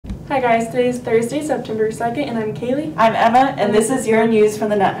Hi guys, today is Thursday, September 2nd, and I'm Kaylee. I'm Emma, and this is your news from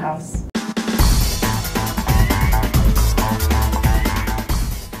the Nut House.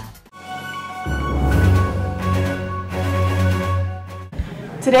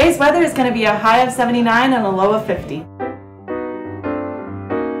 Today's weather is going to be a high of 79 and a low of 50.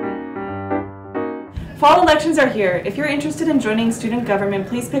 Fall elections are here. If you're interested in joining student government,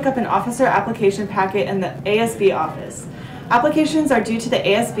 please pick up an officer application packet in the ASB office. Applications are due to the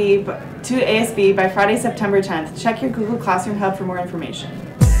ASB by Friday, September 10th. Check your Google Classroom Hub for more information.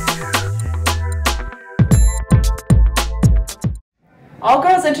 All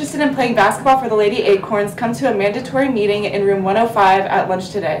girls interested in playing basketball for the Lady Acorns come to a mandatory meeting in room 105 at lunch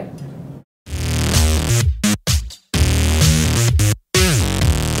today.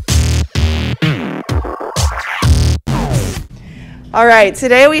 All right,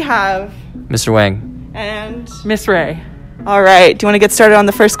 today we have Mr. Wang and Miss Ray. all right, do you want to get started on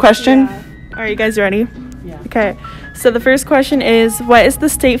the first question? Yeah. Are you guys ready? Yeah. Okay, so the first question is, what is the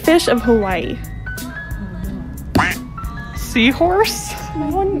state fish of Hawaii? Seahorse?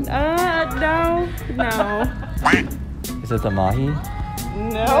 No. Is it the mahi?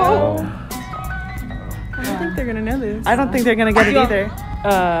 No. I don't think they're gonna know this. I don't think they're going to get it either.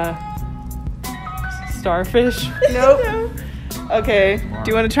 Starfish? Nope. Okay,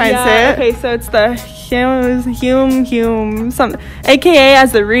 do you want to try and say it? Okay, so it's the something, aka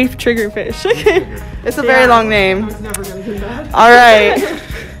as the reef triggerfish. It's a very long name. Never gonna do that. All right.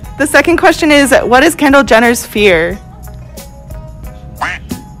 The second question is, what is Kendall Jenner's fear?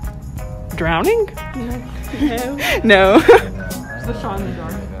 Drowning? No. The shot in the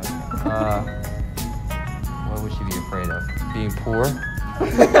dark. What would she be afraid of? Being poor?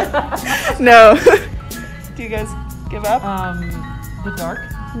 No. Do you guys give up? The dark?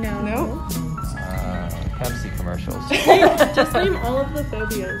 No. No. Pepsi commercials. Just name all of the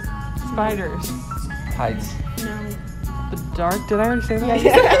phobias. Spiders. Heights. No. The dark? Did I already say that?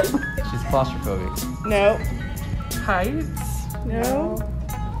 Yeah. She's claustrophobic. No. Heights? No.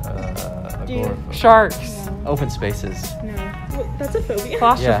 Agoraphobic. Sharks. Open spaces. No. Well, that's a phobia.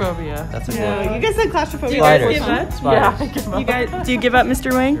 Claustrophobia. That's a No. good You guys said claustrophobia. Spiders. give up? Spiders. Yeah, I give up. You guys, do you give up,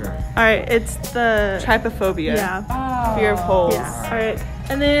 Mr. Wang? Sure. All right, it's the Trypophobia. yeah. Fear of holes. Yeah. All right.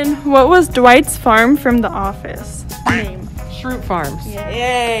 And then, what was Dwight's farm from The Office? Name. Shroot Farms.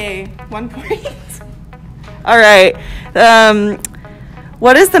 Yay. 1 point. All right.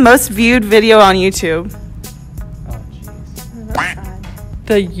 What is the most viewed video on YouTube? Oh, jeez. That's sad.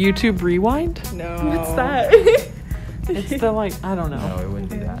 The YouTube Rewind? No. What's that? It's the I don't know. No, it wouldn't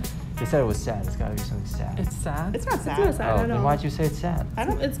be that. They said it was sad. It's gotta be something sad. It's sad. It's not It's not sad. sad oh, at then all. why'd you say it's sad?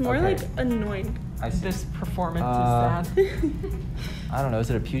 It's more Okay. like annoying. I see. This performance Uh, is sad. I don't know. Is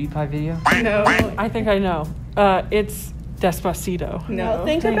it a PewDiePie video? No. I think I know. It's Despacito. No.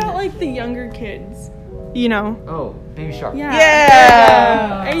 Think Dang about it. like the younger kids. You know. Oh, Baby Shark. Yeah.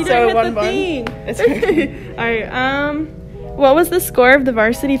 Yeah. Hey, you So didn't hit 1 the thing. It's okay. All right. What was the score of the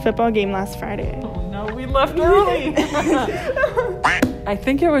varsity football game last Friday? Oh no, we left early. I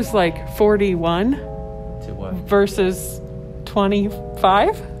think it was like 41 To what? versus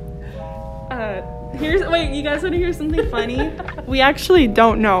 25. Wait, you guys want to hear something funny? We actually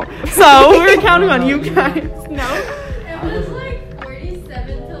don't know, so we're counting on you guys. No. It was like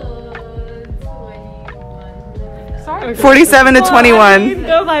 47 to 21. Sorry. 47 to 21.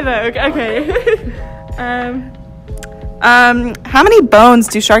 Go by Vogue. Okay. How many bones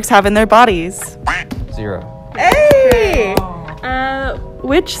do sharks have in their bodies? 0. Hey!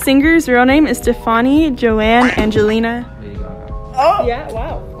 Which singer's real name is Stefani Joanne Angelina? Lady Gaga. Oh! Yeah.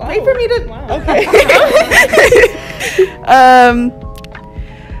 Wow. Wait for me to. Wow. Okay.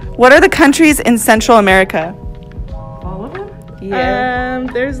 What are the countries in Central America? All of them?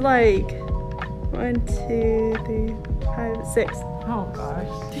 There's like 1, 2, 3, 5, 6. Oh gosh.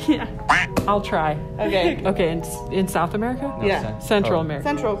 Yeah. I'll try. Okay. Okay, in South America? No, Yeah. Central oh, America.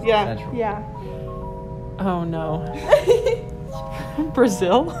 Central, yeah. Central. Yeah. Oh no.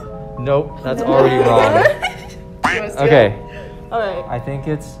 Brazil? Nope, that's already wrong. Okay, All right. I think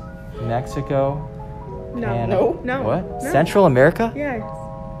it's Mexico. No. No. No. What? No. Central America? Yeah.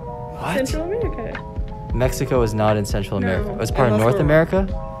 What? Central America. Mexico is not in Central No. America. It's part of Unless North we're- America?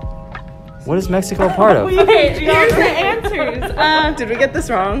 What is Mexico a part of? Okay, here's the answers. Did we get this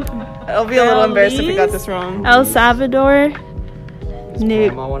wrong? I'll be a little embarrassed if we got this wrong. El Salvador. Is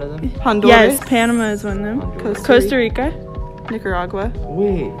Panama one of them? Honduras. Yes, Panama is one of them. Honduras. Costa Rica. Nicaragua.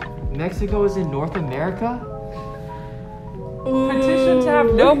 Wait, Mexico is in North America? Petition to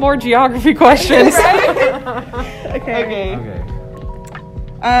have no more geography questions. Okay. Okay.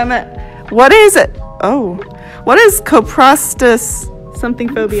 What is Coprostus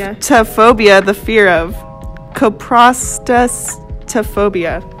something phobia. Tophobia, the fear of.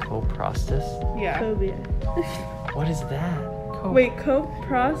 Coprostophobia. Coprostus? Yeah. Phobia. What is that? Wait,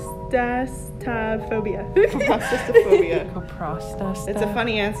 coprostophobia. Coprostophobia. Coprostus. It's a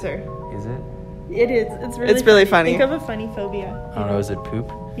funny answer. Is it? It is. It's really. It's really funny. Think of a funny phobia. I don't know, is it poop?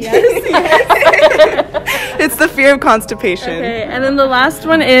 Yes. It's the fear of constipation. Okay, and then the last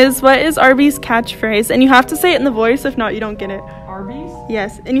one is, what is Arby's catchphrase? And you have to say it in the voice. If not, you don't get it. Arby's?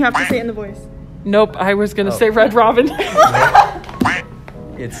 Yes, and you have to say it in the voice. Nope, I was gonna Oh. say Red Robin.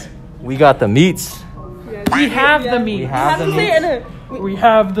 It's, we got the meats. We have the We meat. have the to say it meats. in a. We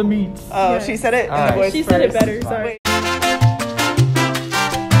have the meats. Oh, Yes. she said it in the Alright. voice She said it first. better. Sorry.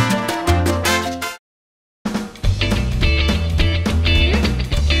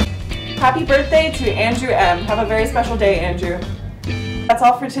 Happy birthday to Andrew M. Have a very special day, Andrew. That's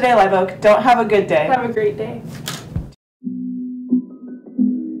all for today, Live Oak. Don't have a good day. Have a great day.